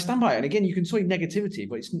 I stand by it. And again, you can say negativity,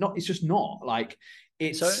 but it's not. It's just not. Like,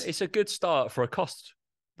 it's a good start for a cost.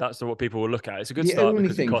 That's what people will look at. It's a good start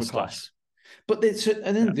because it costs less. But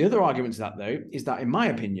the other argument to that, though, is that, in my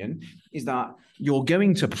opinion, is that you're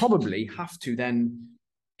going to probably have to then,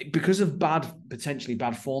 because of potentially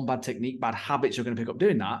bad form, bad technique, bad habits you're going to pick up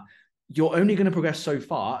doing that, you're only going to progress so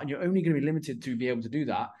far, and you're only going to be limited to be able to do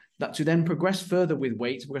that to then progress further with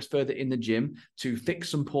weight, to progress further in the gym, to fix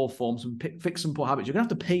some poor forms, fix some poor habits. You're going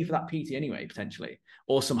to have to pay for that PT anyway, potentially,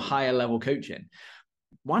 or some higher level coaching.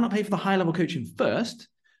 Why not pay for the higher level coaching first,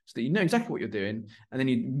 so that you know exactly what you're doing, and then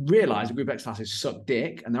you realize the group X classes suck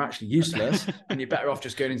dick and they're actually useless, and you're better off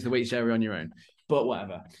just going into the weights area on your own. But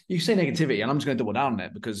whatever. You say negativity, and I'm just going to double down on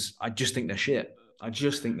it because I just think they're shit. Well,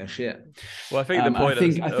 I think the point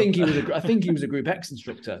I think he was a group X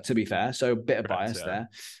instructor, to be fair. So a bit of bias there.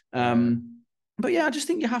 But yeah, I just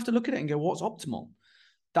think you have to look at it and go, what's optimal?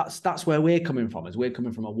 That's where we're coming from. We're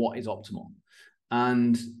coming from a what is optimal.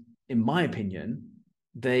 And in my opinion,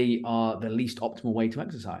 they are the least optimal way to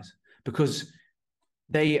exercise, because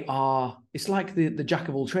it's like the jack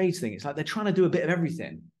of all trades thing. It's like they're trying to do a bit of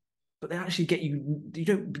everything, but they actually you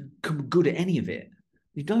don't become good at any of it.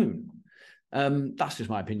 You don't. That's just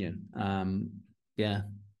my opinion. Yeah,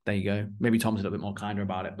 there you go. Maybe Tom's a little bit more kinder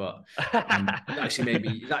about it, but it actually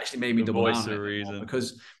made me double down on it,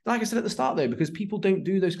 because, like I said at the start, though, because people don't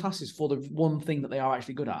do those classes for the one thing that they are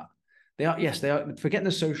actually good at. They are forgetting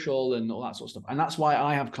the social and all that sort of stuff. And that's why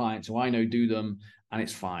I have clients who I know do them, and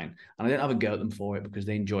it's fine. And I don't have a go at them for it because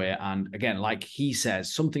they enjoy it. And again, like he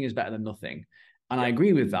says, something is better than nothing. And I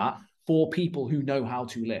agree with that for people who know how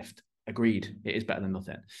to lift. Agreed, it is better than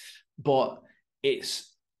nothing. But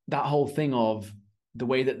it's that whole thing of the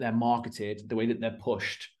way that they're marketed, the way that they're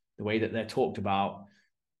pushed, the way that they're talked about.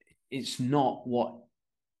 That's not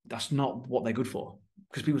what they're good for.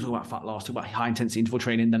 Because people talk about fat loss, talk about high intensity interval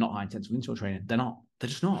training. They're not high intensity interval training. They're not. They're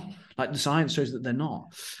just not. Like, the science shows that they're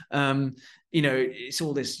not. It's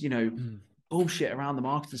all this, bullshit around the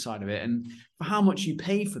marketing side of it. And for how much you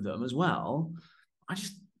pay for them as well,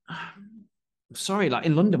 sorry, like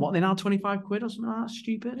in London, what are they now, 25 quid or something like that?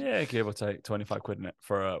 Stupid. Yeah, give or take 25 quid in it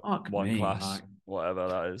for one class, whatever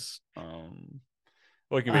that is.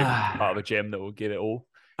 Or you can be part of a gym that will give it all.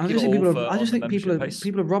 I Keep just it think all people for are, I on just the think membership pace.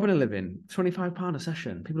 people are robbing a living. £25 a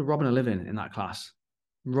session. People are robbing a living in that class.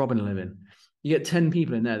 Robbing a living. You get 10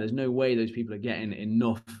 people in there. There's no way those people are getting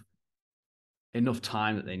enough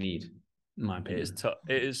time that they need, in my opinion. It is tough.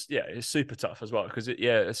 It is, yeah, it's super tough as well. Because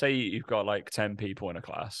yeah, say you've got like 10 people in a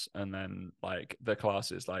class, and then like the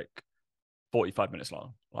class is like 45 minutes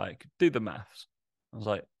long. Like, do the maths. I was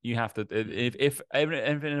like, you have to, if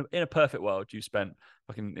in a perfect world, you spent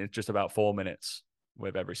fucking just about 4 minutes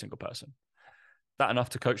with every single person. That enough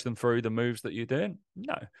to coach them through the moves that you're doing?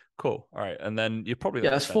 No. Cool. All right. And then you're probably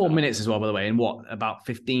Yeah, that's 4 minutes as well, by the way, in what, about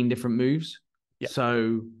 15 different moves? Yeah.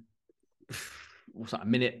 So what's that, a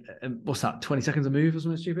minute? What's that, 20 seconds a move or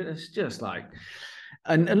something stupid? It's just like,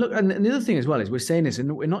 and look, and the other thing as well is we're saying this,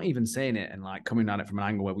 and we're not even saying it and like coming at it from an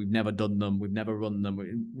angle where we've never done them, we've never run them.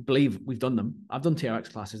 We believe we've done them. I've done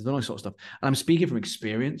TRX classes, I've done all sort of stuff, and I'm speaking from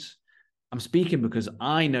experience. I'm speaking because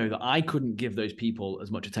I know that I couldn't give those people as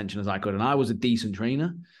much attention as I could, and I was a decent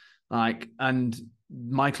trainer, like, and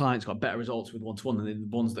my clients got better results with one-to-one than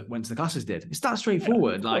the ones that went to the classes did. It's that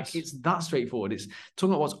straightforward. Yeah, like, it's that straightforward. It's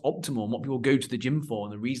talking about what's optimal and what people go to the gym for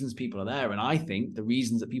and the reasons people are there. And I think the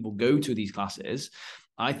reasons that people go to these classes,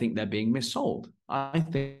 I think they're being missold. I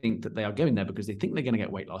think that they are going there because they think they're going to get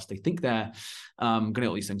weight loss. They think they're going to get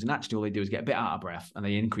all these things. And actually all they do is get a bit out of breath and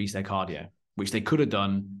they increase their cardio, which they could have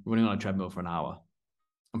done running on a treadmill for an hour.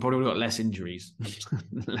 And probably would have got less injuries.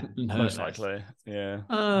 most likely, yeah.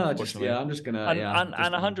 I'm just gonna, and yeah, and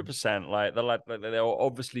 100%, like there are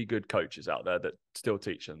obviously good coaches out there that still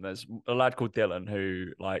teach them. There's a lad called Dylan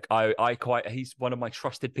who, like, he's one of my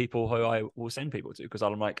trusted people who I will send people to, because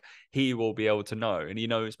I'm like, he will be able to know, and he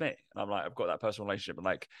knows me, and I'm like, I've got that personal relationship, and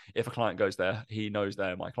like, if a client goes there, he knows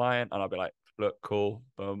they're my client, and I'll be like, look, cool,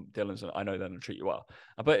 boom, Dylan's, I know they're gonna treat you well.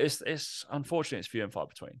 But it's unfortunate, it's few and far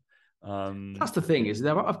between. That's the thing, is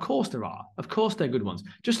there are, of course they're good ones,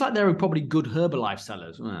 just like there are probably good Herbalife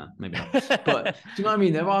sellers. Maybe not, but do you know what I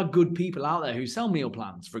mean? There are good people out there who sell meal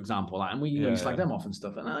plans, for example, like, and we slag them off and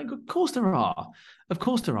stuff, and like, of course there are,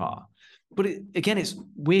 but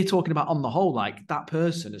we're talking about on the whole, like, that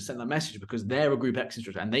person has sent that message because they're a group X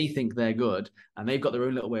instructor and they think they're good and they've got their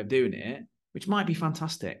own little way of doing it, which might be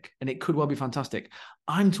fantastic, and it could well be fantastic.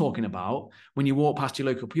 I'm talking about when you walk past your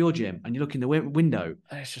local Pure Gym and you look in the window,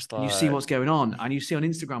 it's just and you see what's going on, and you see on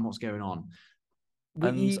Instagram what's going on.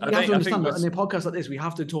 We have to understand that in a podcast like this, we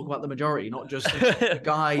have to talk about the majority, not just a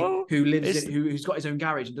guy who lives who's got his own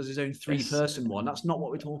garage and does his own 3-person one. That's not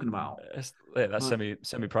what we're talking about. That's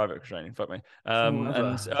semi-private training. Fuck me.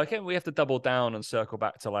 And okay, we have to double down and circle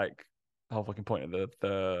back to like the whole fucking point of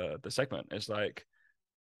the segment. It's like,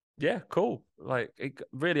 yeah, cool. Like,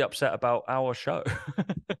 really upset about our show.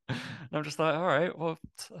 And I'm just like, all right, well,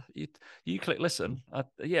 you click listen.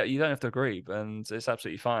 Yeah, you don't have to agree, and it's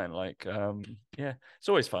absolutely fine. Like, yeah, it's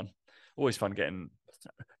always fun getting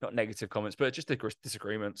not negative comments, but just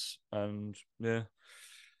disagreements. And yeah,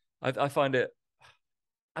 I find it.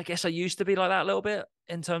 I guess I used to be like that a little bit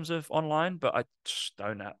in terms of online, but I just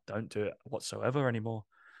don't do it whatsoever anymore.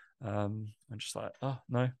 I'm just like, oh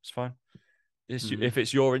no, it's fine. If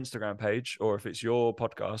it's your Instagram page, or if it's your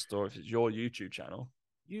podcast, or if it's your YouTube channel,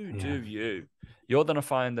 do you. You're going to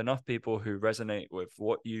find enough people who resonate with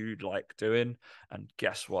what you like doing. And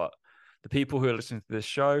guess what? The people who are listening to this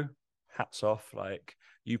show, hats off. Like,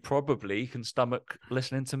 you probably can stomach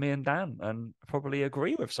listening to me and Dan and probably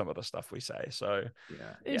agree with some of the stuff we say. So,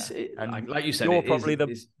 and like you said, you're probably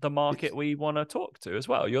the market we want to talk to as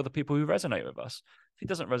well. You're the people who resonate with us. If he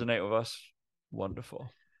doesn't resonate with us, wonderful.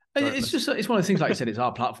 It's one of the things, like I said, it's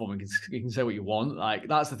our platform, and you can say what you want. Like,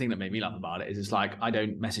 that's the thing that made me laugh about it, is it's like, I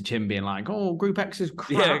don't message him being like, oh, Group X is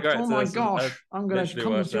crap. Oh my gosh, I'm going to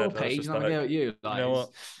come to your page and I'm going to go at you. Like, you know what?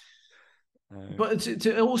 But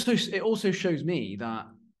it also shows me that,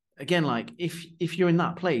 again, like, if you're in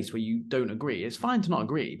that place where you don't agree, it's fine to not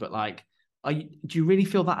agree, but like, do you really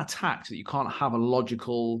feel that attacked that you can't have a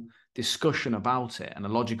logical discussion about it and a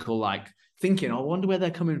logical, like, thinking, I wonder where they're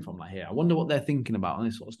coming from, like, here, I wonder what they're thinking about, and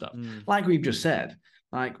this sort of stuff. Like we've just said,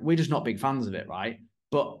 like, we're just not big fans of it, right?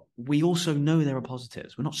 But we also know there are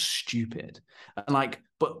positives. We're not stupid. And like,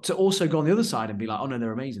 but to also go on the other side and be like, oh no,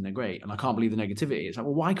 they're amazing, they're great, and I can't believe the negativity. It's like,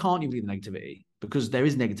 well, why can't you believe the negativity? Because there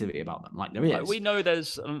is negativity about them. Like, there is. Like, we know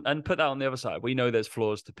there's, and put that on the other side, we know there's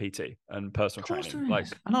flaws to PT and personal training, like,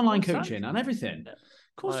 and online coaching and everything. Yeah.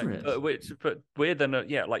 Of course there is. But we're then,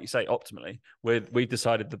 like you say, optimally, we've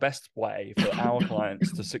decided the best way for our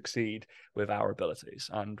clients to succeed with our abilities.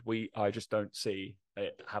 And I just don't see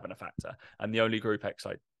it having a factor. And the only Group X,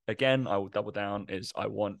 I will double down, is I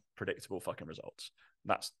want predictable fucking results.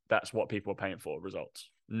 That's what people are paying for, results,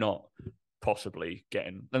 not possibly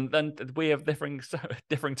getting, and then we have differing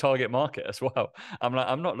target market as well.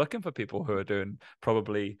 I'm not looking for people who are doing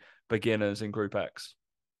probably beginners in Group X.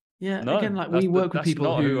 Yeah, No, again, like we work with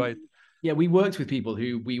people who yeah, we worked with people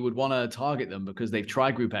who we would want to target them because they've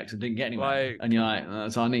tried Group X and didn't get anywhere. And you're like,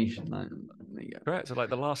 that's our niche. Like, there you go. Correct. So like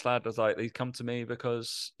the last lad was like, he's come to me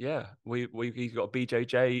because he's got a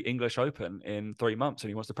BJJ English Open in 3 months and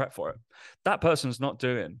he wants to prep for it. That person's not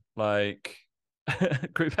doing like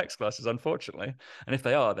Group X classes, unfortunately. And if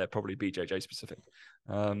they are, they're probably BJJ specific.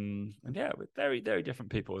 And yeah, with very, very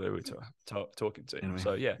different people that we're talking to. Anyway.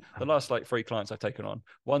 So yeah, the last like 3 clients I've taken on,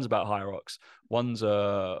 one's about Hyrox, one's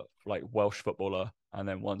a like Welsh footballer, and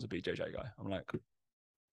then one's a BJJ guy. I'm like,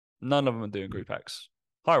 none of them are doing Group X.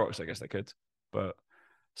 Hyrox, I guess they could, but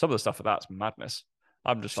some of the stuff about it's madness.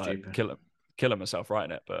 I'm just stupid. Like killing myself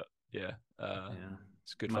writing it, but yeah,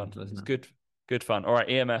 it's good fun. It's good fun. All right,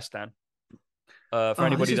 EMS, Dan. For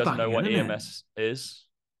anybody who doesn't know what EMS is,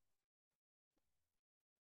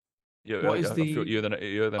 you're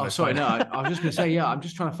the oh, sorry, no, I was just going to say, yeah, I'm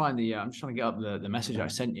just trying to find I'm just trying to get up the message I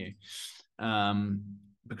sent you,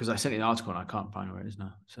 because I sent you an article and I can't find where it is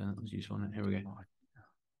now. So that was useful. Here we go.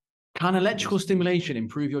 Can electrical stimulation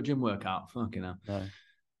improve your gym workout? Fucking hell. No.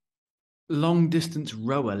 Long distance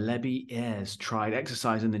rower Lebby Ayres tried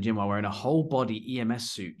exercise in the gym while wearing a whole body EMS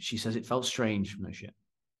suit. She says it felt strange. No shit.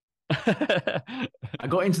 I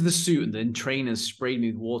got into the suit and then trainers sprayed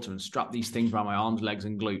me with water and strapped these things around my arms, legs,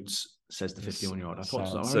 and glutes, says the 51-year-old. I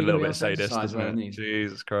thought it's a little bit sadist, isn't it?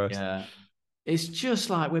 Jesus Christ. Yeah. It's just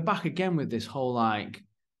like we're back again with this whole like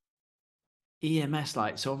EMS,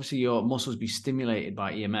 like, so obviously your muscles be stimulated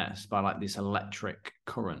by EMS, by like this electric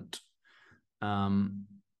current. Oh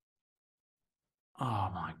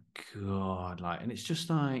my God. Like, and it's just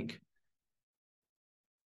like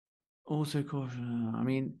also caution. I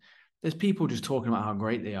mean, there's people just talking about how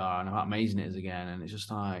great they are and how amazing it is again. And it's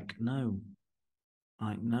just like, no,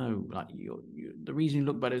 like the reason you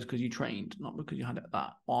look better is because you trained, not because you had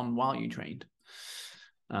that on while you trained.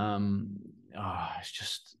 It's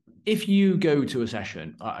just, if you go to a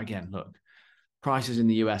session, again, look, prices in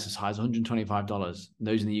the US as high as $125.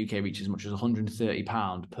 Those in the UK reach as much as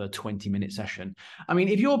 £130 per 20-minute session. I mean,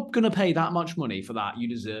 if you're going to pay that much money for that, you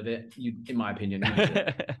deserve it. You, in my opinion,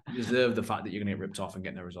 you deserve the fact that you're going to get ripped off and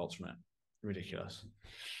get no results from it. Ridiculous.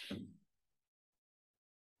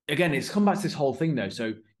 Again, it's come back to this whole thing though.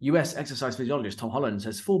 So US exercise physiologist Tom Holland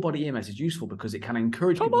says full body EMS is useful because it can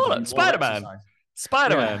encourage people to do Spider-Man.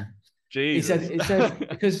 Yeah. Jesus. It says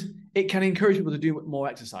because it can encourage people to do more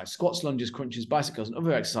exercise. Squats, lunges, crunches, bicycles, and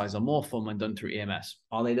other exercises are more fun when done through EMS.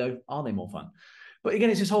 Are they though? Are they more fun? But again,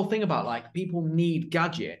 it's this whole thing about like people need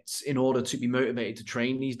gadgets in order to be motivated to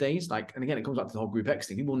train these days. Like, and again, it comes back to the whole Group X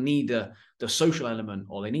thing. People need the social element,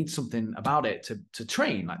 or they need something about it to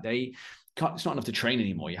train. Like they can't, it's not enough to train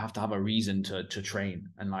anymore. You have to have a reason to train.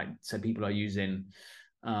 And like I said, people are using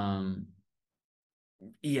EMS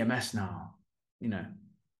now, you know.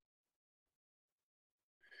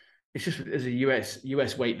 It's just as a US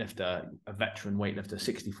weightlifter, a veteran weightlifter,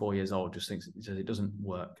 64 years old, just thinks it doesn't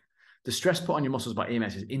work. The stress put on your muscles by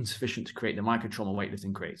EMS is insufficient to create the microtrauma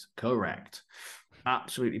weightlifting creates. Correct.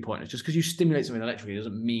 Absolutely pointless. Just because you stimulate something electrically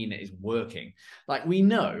doesn't mean it is working. Like we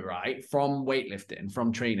know, right, from weightlifting,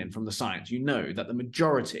 from training, from the science, you know that the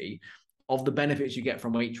majority of the benefits you get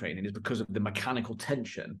from weight training is because of the mechanical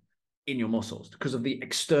tension in your muscles, because of the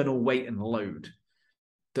external weight and load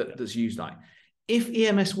that's used. Like, if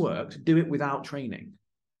EMS works, do it without training.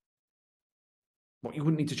 Well, you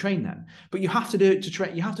wouldn't need to train then, but you have to do it to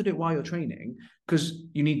train. You have to do it while you're training because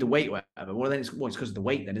you need the weight, whatever. Well, then it's because of the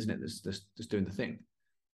weight, then, isn't it? That's doing the thing.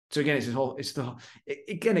 So again,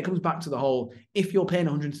 it comes back to the whole: if you're paying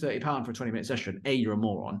 £130 for a 20-minute session, A, you're a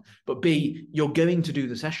moron, but B, you're going to do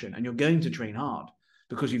the session and you're going to train hard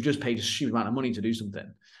because you've just paid a stupid amount of money to do something.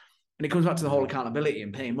 And it comes back to the whole accountability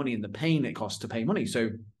and paying money and the pain it costs to pay money.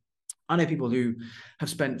 So I know people who have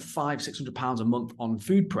spent £500-600 a month on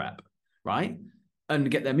food prep, right?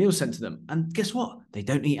 And get their meals sent to them. And guess what? They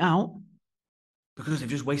don't eat out because they've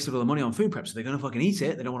just wasted all the money on food prep. So they're going to fucking eat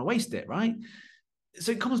it. They don't want to waste it, right?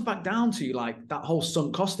 So it comes back down to like that whole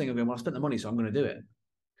sunk cost thing of going, well, I spent the money, so I'm going to do it.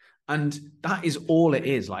 And that is all it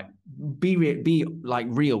is. Like, be like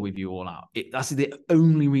real with you all out. That's the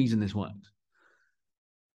only reason this works.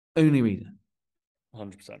 Only reason.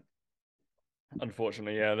 100%.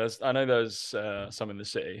 Unfortunately, yeah. I know there's some in the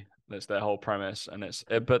city. That's their whole premise, and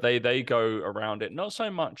but they go around it. Not so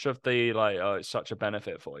much of the like, oh, it's such a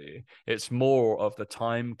benefit for you. It's more of the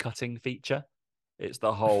time cutting feature. It's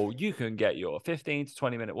the whole you can get your 15 to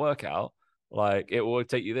 20 minute workout Like it will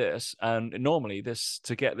take you this, and normally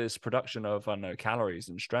to get this production of, I don't know, calories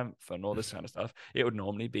and strength and all this kind of stuff, it would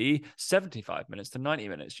normally be 75 minutes to 90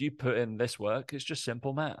 minutes. You put in this work, it's just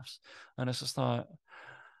simple maths, and it's just like,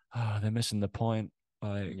 oh, they're missing the point.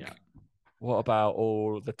 Like, what about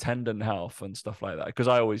all the tendon health and stuff like that? Because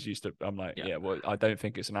I always used to, I'm like, well, I don't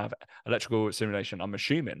think it's an electrical stimulation. I'm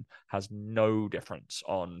assuming has no difference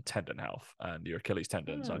on tendon health and your Achilles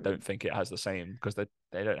tendons. I don't think it has the same, because they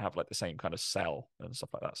don't have like the same kind of cell and stuff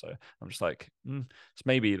like that. So I'm just like, it's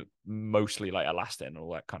maybe mostly like elastin and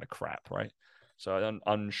all that kind of crap, right? So I'm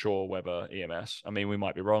unsure whether EMS. I mean, we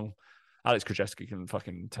might be wrong. Alex Krajewski can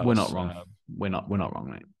fucking tell us. We're not wrong. We're not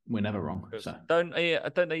wrong, mate. We're never wrong. So. Don't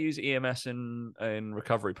they use EMS in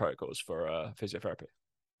recovery protocols for physiotherapy?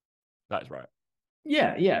 That is right.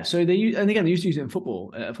 Yeah. So they use, and again, they used to use it in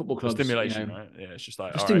football clubs. For stimulation, right? Yeah, it's just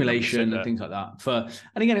like for stimulation and things like that.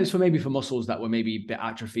 And again, it's for muscles that were maybe a bit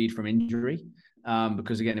atrophied from injury,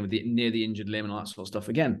 because again, with near the injured limb and all that sort of stuff.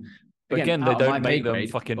 Again, they don't make them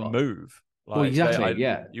fucking move. Like, well, exactly.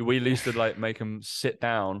 We used to like make them sit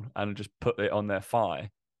down and just put it on their thigh,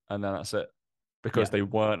 and then that's it, because they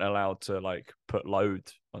weren't allowed to like put load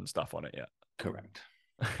and stuff on it yet. Correct.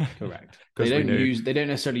 They don't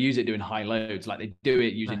necessarily use it doing high loads. Like they do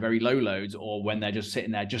it using very low loads, or when they're just sitting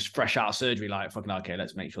there, just fresh out of surgery, like fucking okay,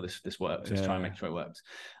 let's make sure this works. Let's try and make sure it works.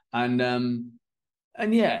 And that's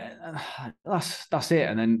it.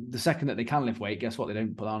 And then the second that they can lift weight, guess what? They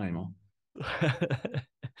don't put on anymore.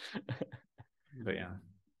 But yeah,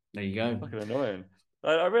 there you go. Fucking annoying.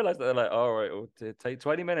 I realized that they're like, all right, it'll take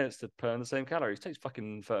 20 minutes to put on the same calories. It takes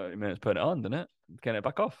fucking 30 minutes putting it on, doesn't it? Getting it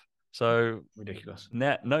back off. So ridiculous.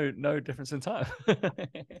 No difference in time.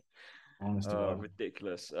 Honestly,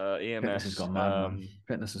 ridiculous. EMS Fitness has gone mad.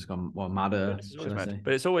 Fitness has gone madder.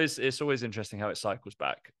 But it's always interesting how it cycles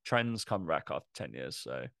back. Trends come back after 10 years.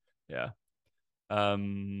 So yeah,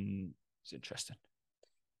 it's interesting.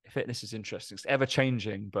 Fitness is interesting. It's ever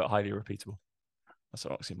changing, but highly repeatable. That's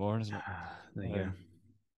an oxymoron, isn't it? There you go.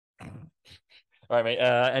 All right, mate.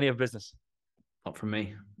 Any other business? Not from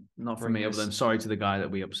me. Not from me. Other than sorry to the guy that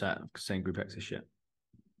we upset saying Group X is shit.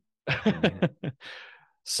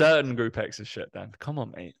 Certain Group X is shit, Dan. Come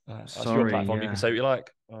on, mate. That's your platform. You can say what you like.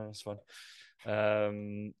 That's fun.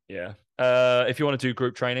 If you want to do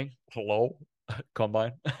group training, hello.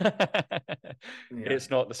 Combine. It's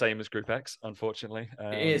not the same as Group X, unfortunately.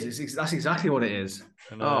 It is. That's exactly what it is.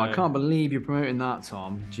 I can't believe you're promoting that,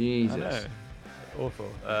 Tom. Jesus. Awful.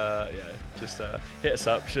 Just hit us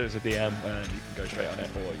up, shoot us a DM, and you can go straight on it,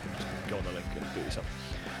 or you can just go on the link and do it yourself.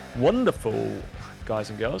 Wonderful, guys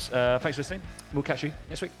and girls. Thanks for listening. We'll catch you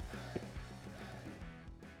next week.